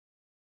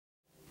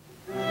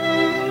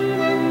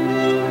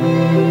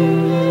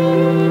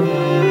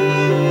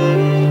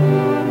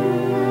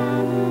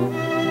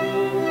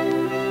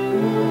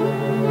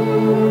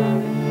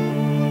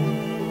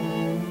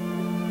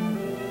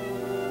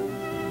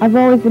I've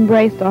always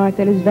embraced art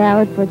that is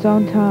valid for its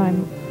own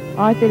time,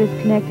 art that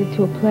is connected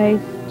to a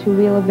place, to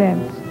real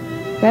events.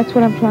 That's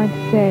what I'm trying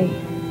to say,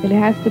 that it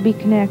has to be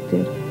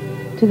connected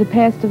to the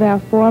past of our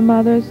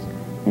foremothers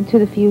and to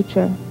the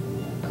future,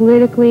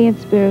 politically and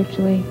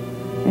spiritually,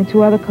 and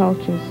to other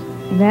cultures.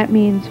 And that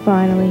means,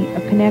 finally,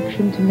 a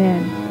connection to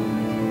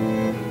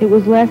men. It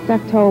was last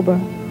October.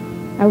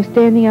 I was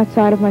standing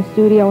outside of my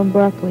studio in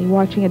Berkeley,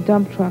 watching a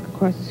dump truck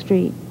across the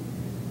street.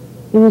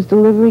 It was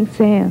delivering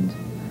sand.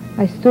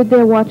 I stood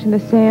there watching the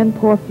sand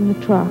pour from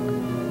the truck.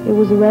 It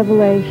was a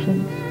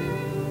revelation.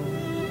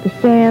 The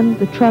sand,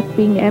 the truck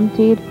being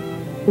emptied,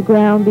 the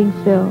ground being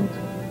filled.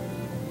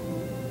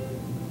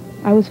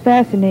 I was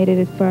fascinated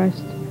at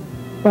first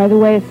by the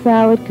way a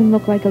salad can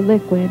look like a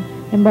liquid,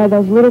 and by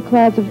those little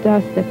clouds of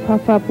dust that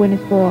puff up when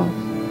it falls.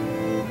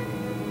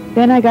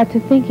 Then I got to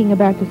thinking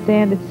about the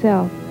sand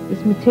itself,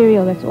 this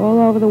material that's all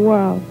over the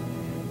world,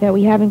 that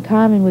we have in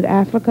common with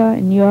Africa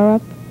and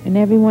Europe and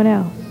everyone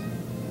else.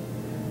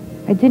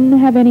 I didn't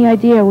have any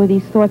idea where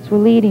these thoughts were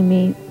leading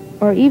me,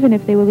 or even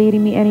if they were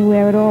leading me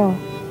anywhere at all.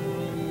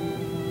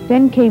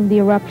 Then came the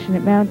eruption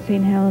at Mount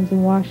St. Helens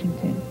in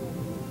Washington.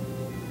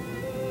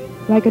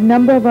 Like a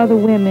number of other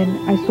women,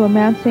 I saw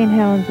Mount St.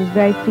 Helens as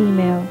very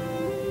female,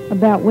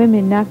 about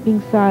women not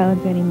being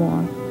silent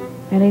anymore,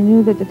 and I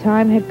knew that the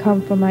time had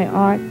come for my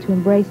art to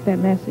embrace that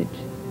message.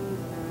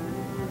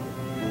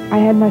 I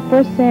had my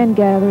first sand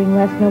gathering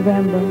last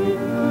November.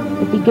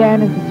 It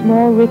began as a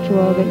small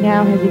ritual that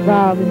now has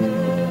evolved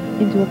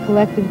into a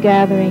collective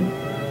gathering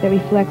that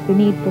reflects the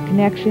need for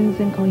connections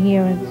and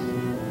coherence.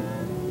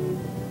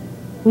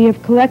 We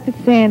have collected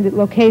sand at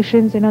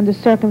locations and under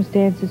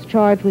circumstances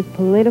charged with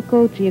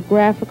political,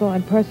 geographical,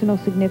 and personal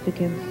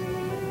significance.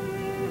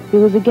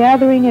 There was a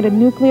gathering at a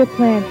nuclear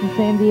plant in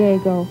San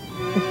Diego,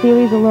 a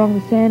series along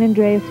the San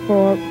Andreas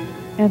Fault,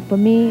 and for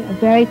me, a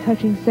very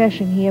touching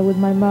session here with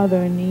my mother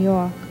in New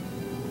York.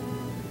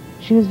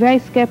 She was very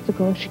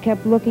skeptical. She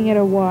kept looking at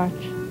her watch,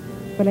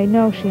 but I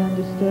know she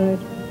understood.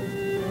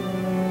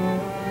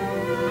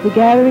 The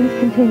gatherings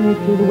continued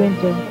through the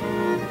winter,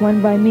 one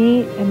by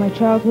me and my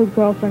childhood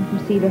girlfriend from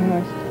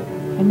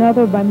Cedarhurst,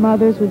 another by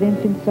mothers with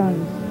infant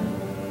sons.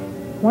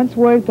 Once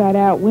word got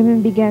out,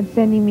 women began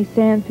sending me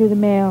sand through the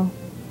mail.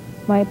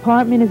 My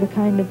apartment is a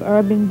kind of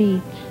urban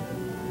beach.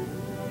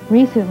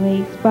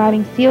 Recently,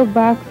 spotting sealed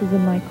boxes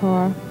in my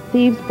car,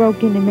 thieves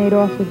broke in and made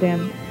off with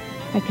them.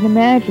 I can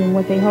imagine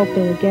what they hoped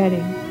they were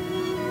getting.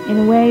 In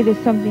a way, there's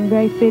something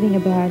very fitting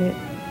about it.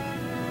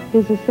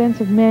 There's a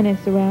sense of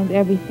menace around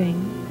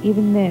everything,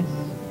 even this.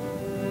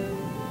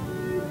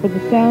 But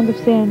the sound of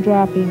sand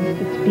dropping,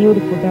 it's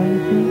beautiful, don't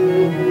you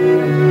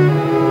think?